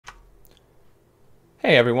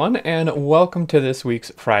Hey everyone, and welcome to this week's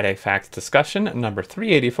Friday Facts discussion, number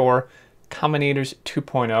 384, Combinators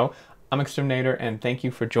 2.0. I'm Exterminator, and thank you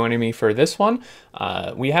for joining me for this one.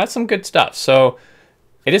 We had some good stuff. So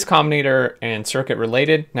it is Combinator and circuit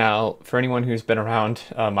related. Now, for anyone who's been around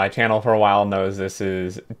my channel for a while knows this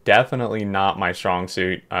is definitely not my strong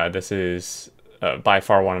suit. This is by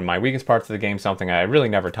far one of my weakest parts of the game, something I really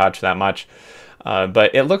never touch that much.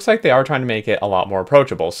 But it looks like they are trying to make it a lot more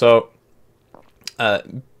approachable. So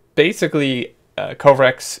basically,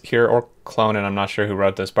 Kovrex here, or Clone, and I'm not sure who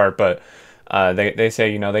wrote this part, but they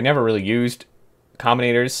say, they never really used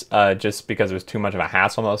combinators just because it was too much of a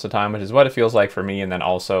hassle most of the time, which is what it feels like for me. And then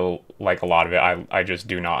also, like a lot of it, I just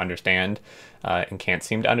do not understand and can't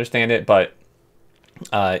seem to understand it. But,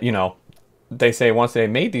 they say once they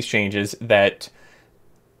made these changes that,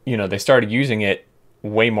 they started using it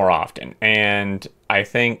way more often. And I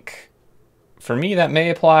think for me, that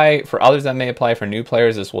may apply. For others, that may apply. For new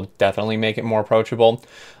players, this will definitely make it more approachable.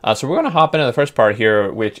 So we're going to hop into the first part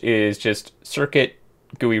here, which is just circuit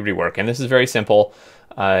GUI rework. And this is very simple.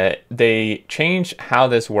 They change how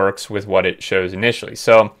this works with what it shows initially.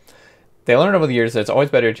 So they learned over the years that it's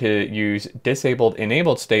always better to use disabled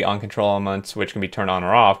enabled state on control elements, which can be turned on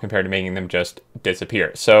or off, compared to making them just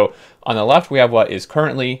disappear. So on the left, we have what is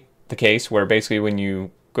currently the case, where basically when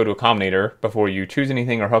you go to a combinator, before you choose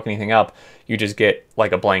anything or hook anything up, you just get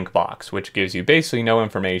like a blank box, which gives you basically no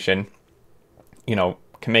information. Can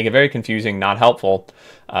make it very confusing, not helpful.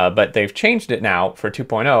 But they've changed it now for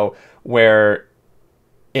 2.0, where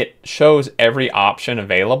it shows every option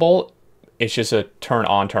available. It's just a turn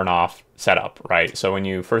on, turn off setup, right? So when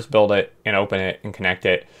you first build it and open it and connect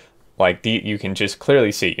it, you can just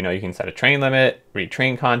clearly see, you can set a train limit, read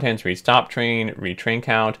train contents, read stop train, read train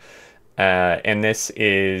count. And this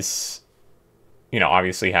is,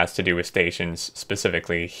 obviously has to do with stations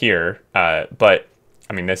specifically here. But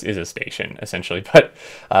I mean, this is a station essentially. But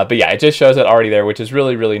yeah, it just shows it already there, which is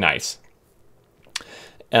really, really nice.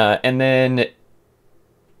 And then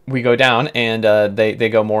we go down and they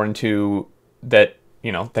go more into that,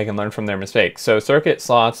 they can learn from their mistakes. So circuit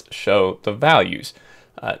slots show the values.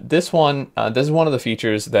 This is one of the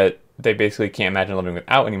features that they basically can't imagine living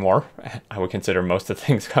without anymore. I would consider most of the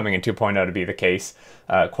things coming in 2.0 to be the case,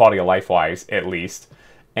 quality of life wise at least.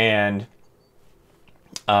 And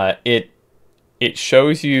it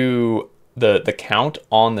shows you the count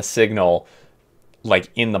on the signal like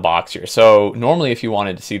in the box here. So normally if you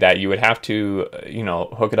wanted to see that, you would have to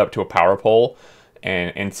hook it up to a power pole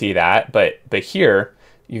and see that. But here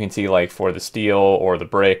you can see, like, for the steel or the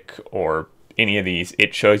brick or any of these,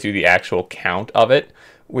 it shows you the actual count of it,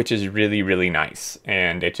 which is really, really nice.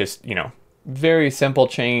 And it just, very simple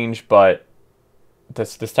change, but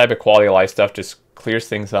this type of quality of life stuff just clears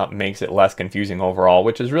things up, makes it less confusing overall,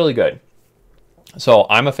 which is really good. So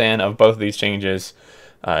I'm a fan of both of these changes.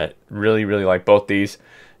 Really, really like both these.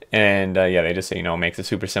 And yeah, they just say, makes it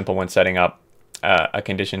super simple when setting up a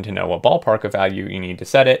condition to know what ballpark of value you need to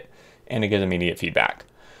set it, and it gives immediate feedback.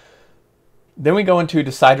 Then we go into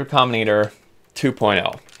Decider Combinator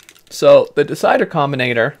 2.0. So the Decider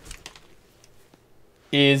Combinator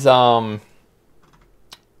is,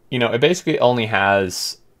 it basically only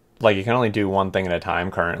has, like, you can only do one thing at a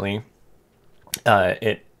time currently.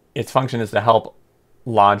 Its function is to help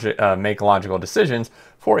make logical decisions.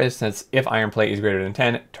 For instance, if iron plate is greater than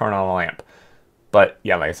 10, turn on a lamp. But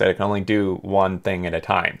yeah, like I said, it can only do one thing at a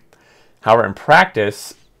time. However, in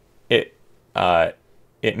practice,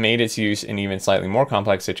 it made its use in even slightly more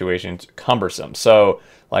complex situations cumbersome. So,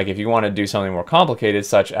 like, if you want to do something more complicated,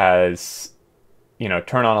 such as,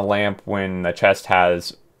 turn on a lamp when the chest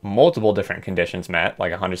has multiple different conditions met,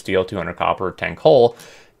 like 100 steel, 200 copper, 10 coal,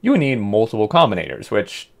 you would need multiple combinators,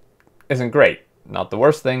 which isn't great. Not the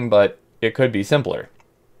worst thing, but it could be simpler.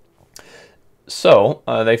 So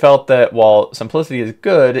they felt that while simplicity is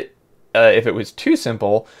good, if it was too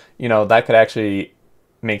simple, that could actually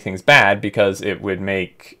make things bad, because it would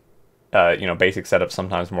make basic setups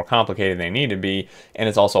sometimes more complicated than they need to be, and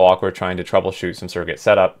it's also awkward trying to troubleshoot some circuit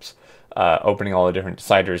setups, opening all the different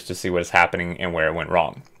deciders to see what is happening and where it went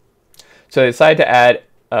wrong. So they decided to add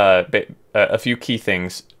a few key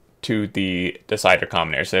things to the Decider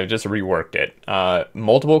Combinator. So they've just reworked it.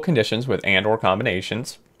 Multiple conditions with and or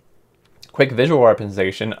combinations, quick visual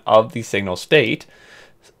representation of the signal state,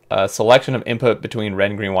 selection of input between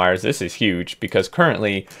red and green wires. This is huge, because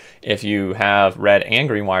currently if you have red and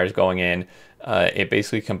green wires going in, it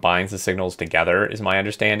basically combines the signals together, is my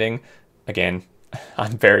understanding. Again,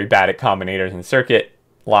 I'm very bad at combinators and circuit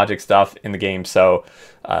logic stuff in the game, so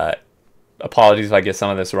apologies if I get some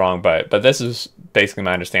of this wrong, but this is basically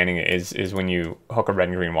my understanding is when you hook a red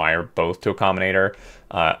and green wire both to a combinator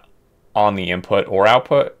on the input or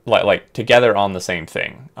output, like together on the same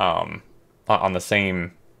thing, on the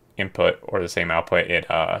same input or the same output,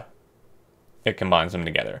 it combines them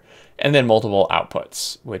together. And then multiple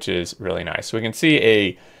outputs, which is really nice. So we can see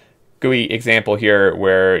a GUI example here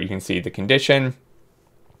where you can see the condition.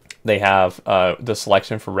 They have the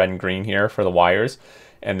selection for red and green here for the wires,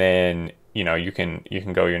 and then you can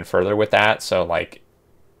go even further with that. So like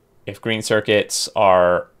if green circuits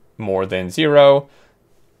are more than 0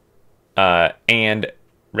 and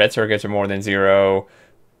red circuits are more than 0,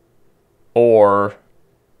 or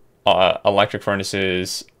electric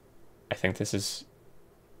furnaces, I think this is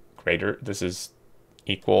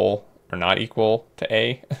equal or not equal to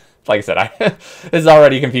A. Like I said, this is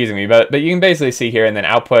already confusing me, but you can basically see here, and then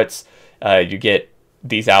outputs, you get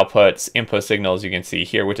these outputs, input signals you can see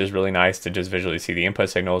here, which is really nice to just visually see the input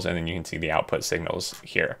signals, and then you can see the output signals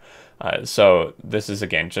here. So this is,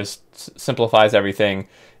 again, just simplifies everything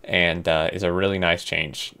and is a really nice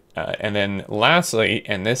change. And then lastly,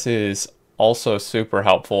 and this is also super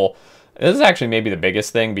helpful, this is actually maybe the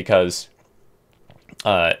biggest thing, because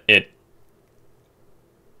there's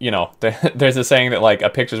a saying that like a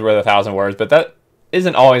picture's worth 1,000 words, but that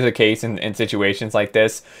isn't always the case in situations like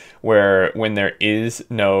this, where when there is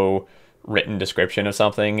no written description of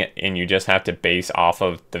something and you just have to base off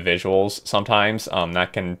of the visuals sometimes,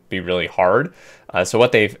 that can be really hard. So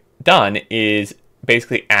what they've done is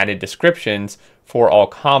basically added descriptions for all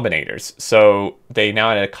combinators. So they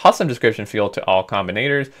now added a custom description field to all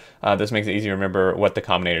combinators. This makes it easy to remember what the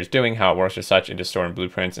combinator is doing, how it works or such, and to store in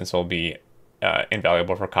blueprints, and so will be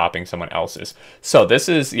invaluable for copying someone else's. So this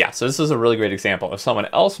is a really great example. If someone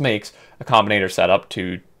else makes a combinator setup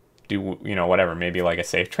to do whatever, maybe like a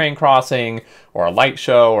safe train crossing or a light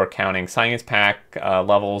show or counting science pack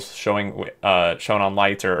levels shown on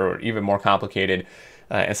lights, or even more complicated,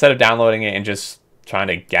 instead of downloading it and just trying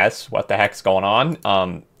to guess what the heck's going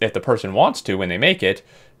on, if the person wants to, when they make it,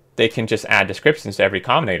 they can just add descriptions to every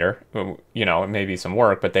combinator. It may be some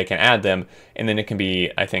work, but they can add them, and then it can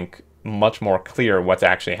be, I think, much more clear what's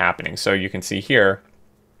actually happening. So you can see here,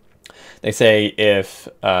 they say if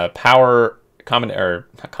accumulator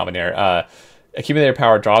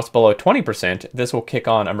power drops below 20%, this will kick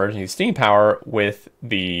on emergency steam power with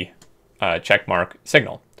the check mark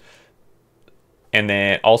signal. And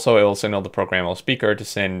then also it will signal the programmable speaker to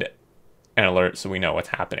send an alert so we know what's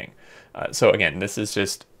happening. So again, this is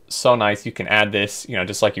just so nice. You can add this,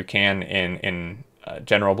 just like you can in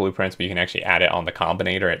general blueprints, but you can actually add it on the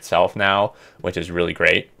combinator itself now, which is really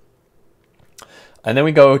great. And then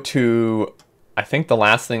we go to, I think the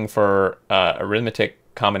last thing for arithmetic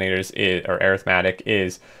combinators arithmetic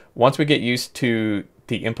is, once we get used to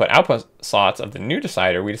the input-output slots of the new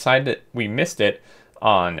decider, we decided that we missed it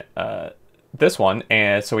on this one,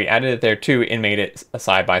 and so we added it there too and made it a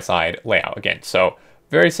side-by-side layout again. So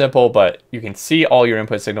very simple, but you can see all your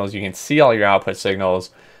input signals, you can see all your output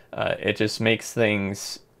signals. It just makes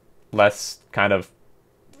things less kind of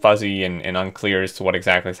fuzzy and unclear as to what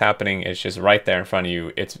exactly is happening. It's just right there in front of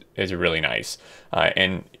you. It's really nice.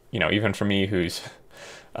 And even for me, who's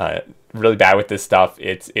really bad with this stuff,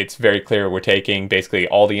 it's very clear. We're taking basically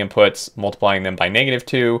all the inputs, multiplying them by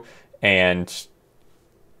 -2, and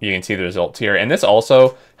you can see the results here. And this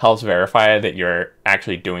also helps verify that you're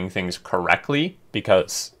actually doing things correctly,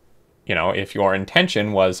 because if your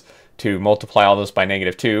intention was to multiply all this by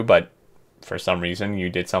 -2, but for some reason you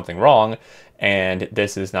did something wrong, and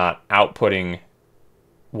this is not outputting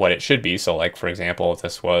what it should be. So like, for example, if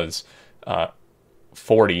this was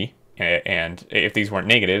 40, and if these weren't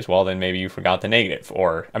negatives, well, then maybe you forgot the negative.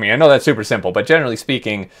 Or, I mean, I know that's super simple, but generally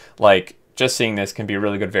speaking, like, just seeing this can be a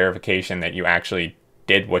really good verification that you actually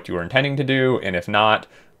did what you were intending to do, and if not,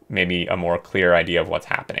 maybe a more clear idea of what's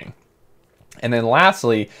happening. And then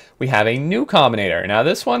lastly, we have a new combinator. Now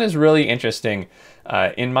this one is really interesting.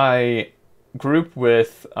 In my group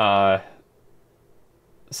with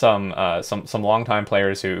some longtime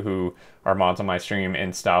players who are mods on my stream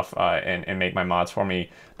and stuff, and make my mods for me,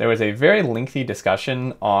 there was a very lengthy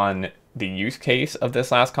discussion on the use case of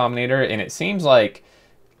this last combinator, and it seems like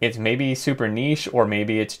it's maybe super niche, or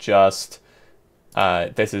maybe it's just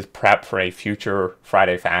this is prep for a future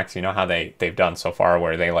Friday Facts. You know how they've done so far,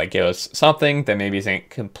 where they like give us something that maybe isn't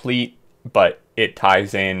complete, but it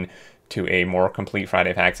ties in to a more complete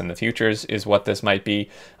Friday Facts in the futures, is what this might be.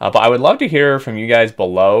 But I would love to hear from you guys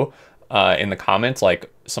below in the comments,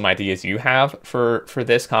 like some ideas you have for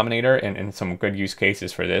this combinator, and some good use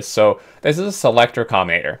cases for this. So this is a Selector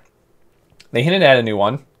Combinator. They hinted at a new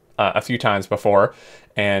one. a few times before,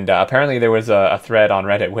 and apparently there was a thread on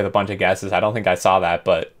Reddit with a bunch of guesses. I don't think I saw that,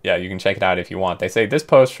 but yeah, you can check it out if you want. They say this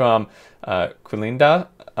post from Kulinda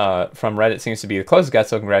from Reddit seems to be the closest guess,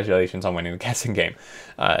 so congratulations on winning the guessing game.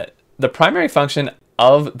 The primary function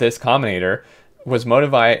of this combinator was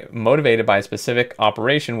motivated by a specific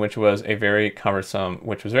operation, which was very cumbersome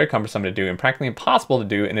to do and practically impossible to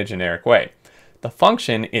do in a generic way. The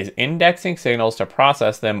function is indexing signals to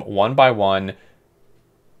process them one by one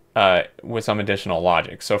with some additional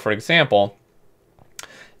logic. So for example,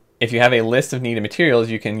 if you have a list of needed materials,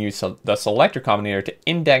 you can use the selector combinator to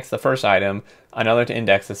index the first item, another to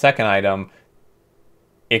index the second item,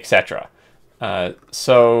 etc.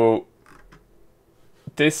 So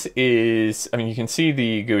this is, I mean, you can see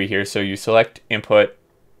the GUI here. So you select input,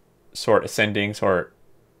 sort ascending, sort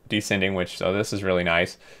descending, so this is really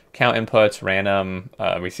nice. Count inputs, random,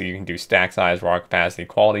 we see you can do stack size, raw capacity,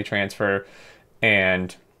 quality transfer,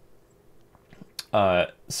 and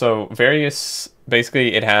so various,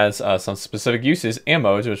 basically it has some specific uses and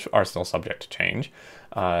modes which are still subject to change.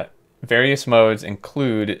 Various modes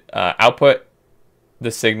include output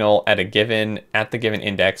the signal at the given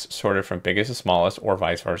index sorted from biggest to smallest or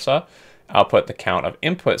vice versa, output the count of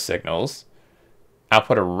input signals,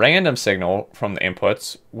 output a random signal from the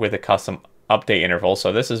inputs with a custom update interval.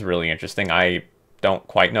 So this is really interesting. I don't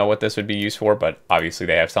quite know what this would be used for, but obviously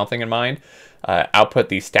they have something in mind. Output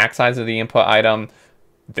the stack size of the input item.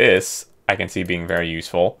 This I can see being very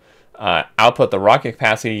useful. Output the rocket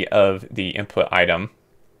capacity of the input item.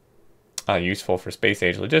 Useful for space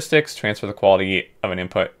age logistics. Transfer the quality of an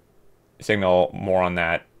input signal. More on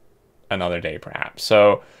that another day perhaps.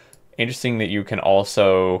 So interesting that you can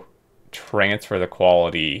also transfer the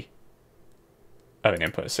quality of an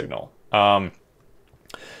input signal.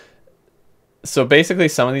 So basically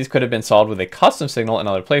some of these could have been solved with a custom signal in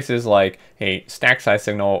other places, like a stack size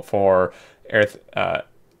signal for it's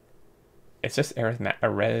just arithmetic.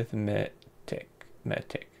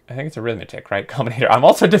 I think it's arithmetic, right? Combinator. I'm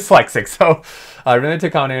also dyslexic, so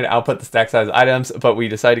arithmetic combinator to output the stack size items, but we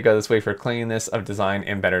decided to go this way for cleanliness of design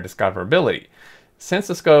and better discoverability. Since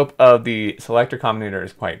the scope of the selector combinator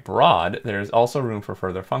is quite broad, there's also room for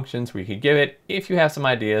further functions we could give it. If you have some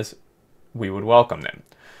ideas, we would welcome them.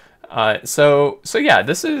 So yeah,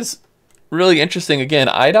 this is really interesting. Again,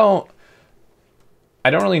 I don't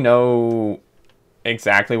really know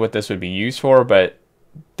exactly what this would be used for, but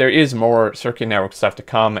there is more circuit network stuff to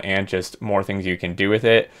come and just more things you can do with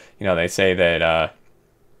it. You know, they say that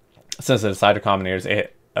since the decider combinator's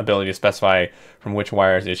ability to specify from which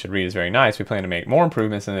wires it should read is very nice, we plan to make more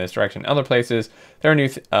improvements in this direction in other places. There are new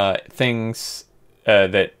things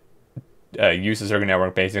that use the circuit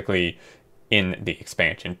network basically in the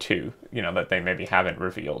expansion too, you know, that they maybe haven't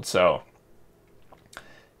revealed. So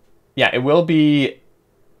yeah, it will be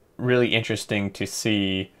really interesting to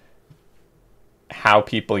see how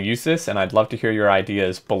people use this, and I'd love to hear your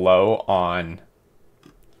ideas below on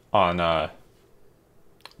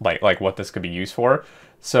like what this could be used for.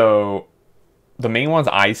 So the main ones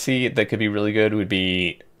I see that could be really good would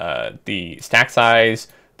be the stack size,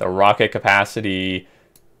 the rocket capacity,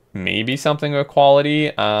 maybe something with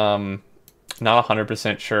quality. Not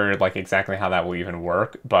 100% sure like exactly how that will even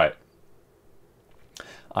work, but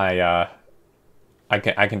I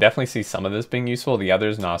can definitely see some of this being useful. The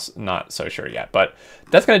others not so sure yet. But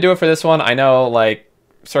that's going to do it for this one. I know like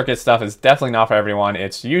circuit stuff is definitely not for everyone.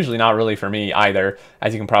 It's usually not really for me either,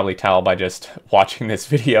 as you can probably tell by just watching this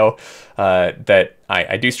video, that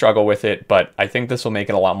I do struggle with it, but I think this will make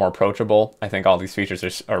it a lot more approachable. I think all these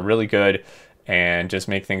features are really good and just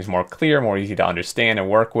make things more clear, more easy to understand and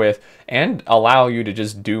work with, and allow you to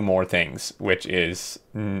just do more things, which is,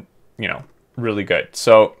 you know, really good.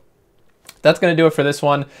 So that's going to do it for this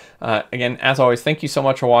one. Again, as always, thank you so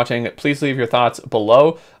much for watching. Please leave your thoughts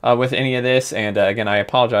below with any of this. And again, I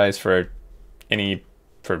apologize for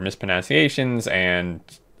mispronunciations and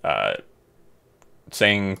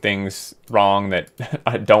saying things wrong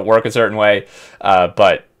that don't work a certain way.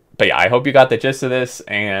 But yeah, I hope you got the gist of this,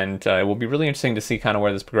 and it will be really interesting to see kind of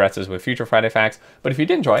where this progresses with future Friday Facts. But if you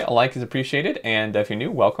did enjoy, a like is appreciated, and if you're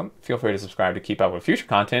new, welcome. Feel free to subscribe to keep up with future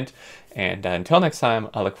content. And until next time,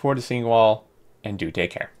 I look forward to seeing you all, and do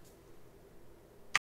take care.